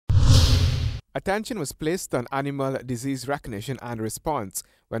Attention was placed on animal disease recognition and response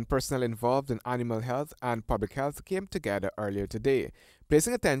when personnel involved in animal health and public health came together earlier today.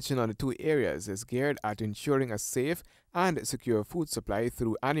 Placing attention on the two areas is geared at ensuring a safe and secure food supply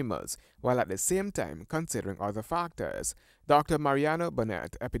through animals, while at the same time considering other factors. Dr. MARIANO,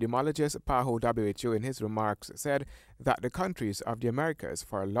 BONET, epidemiologist, PAHO WHO, in his remarks said that the countries of the Americas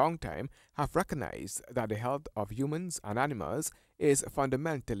for a long time have recognized that the health of humans and animals is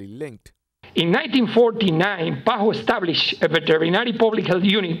fundamentally linked. In 1949, PAHO established a veterinary public health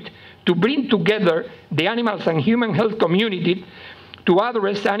unit to bring together the animals and human health community to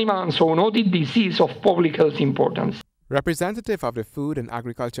address animal and zoonotic disease of public health importance. Representative of the Food and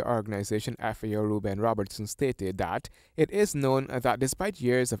Agriculture Organization FAO REUBEN Robertson stated that it is known that despite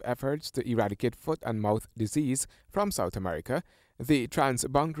years of efforts to eradicate foot and mouth disease from South America, the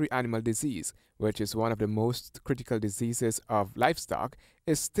transboundary animal disease, which is one of the most critical diseases of livestock,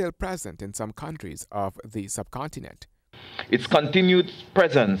 is still present in some countries of the subcontinent. Its continued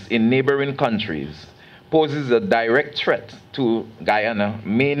presence in neighboring countries poses a direct threat to Guyana,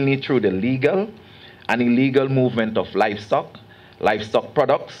 mainly through the legal and illegal movement of livestock, livestock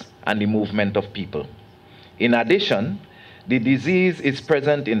products, and the movement of people. In addition, the disease is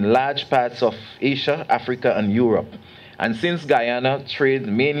present in large parts of Asia, Africa, and Europe. And since Guyana trades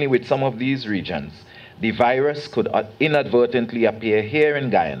mainly with some of these regions, the virus could inadvertently appear here in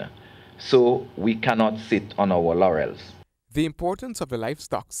Guyana, so we cannot sit on our laurels. The importance of the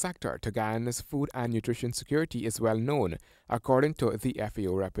livestock sector to Guyana's food and nutrition security is well known, according to the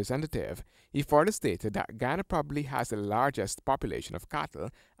FAO representative. He further stated that Guyana probably has the largest population of cattle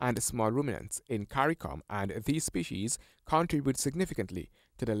and small ruminants in CARICOM, and these species contribute significantly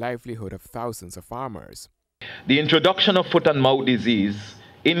to the livelihood of thousands of farmers. The introduction of foot and mouth disease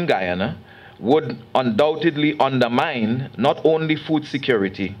in Guyana would undoubtedly undermine not only food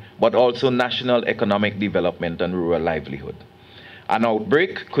security, but also national economic development and rural livelihood. An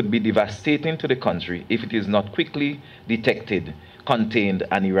outbreak could be devastating to the country if it is not quickly detected, contained,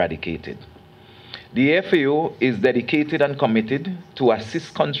 and eradicated. The FAO is dedicated and committed to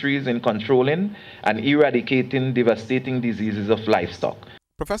assist countries in controlling and eradicating devastating diseases of livestock.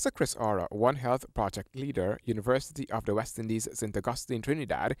 Professor Chris OURA, One Health project leader, University of the West Indies, St. Augustine,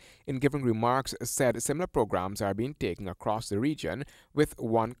 Trinidad, in giving remarks said similar programs are being taken across the region with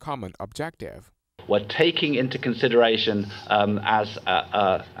one common objective. We're taking into consideration, as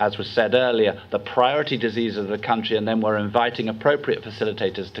was said earlier, the priority diseases of the country, and then we're inviting appropriate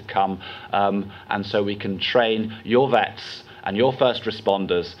facilitators to come, and so we can train your vets and your first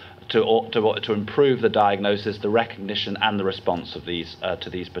responders to improve the diagnosis, the recognition, and the response of these to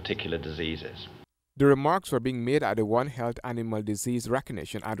these particular diseases. The remarks were being made at the One Health Animal Disease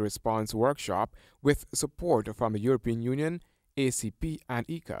Recognition and Response Workshop with support from the European Union, ACP, and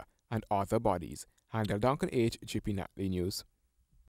ICA, and other bodies. Handel Duncan H, GP Nightly News.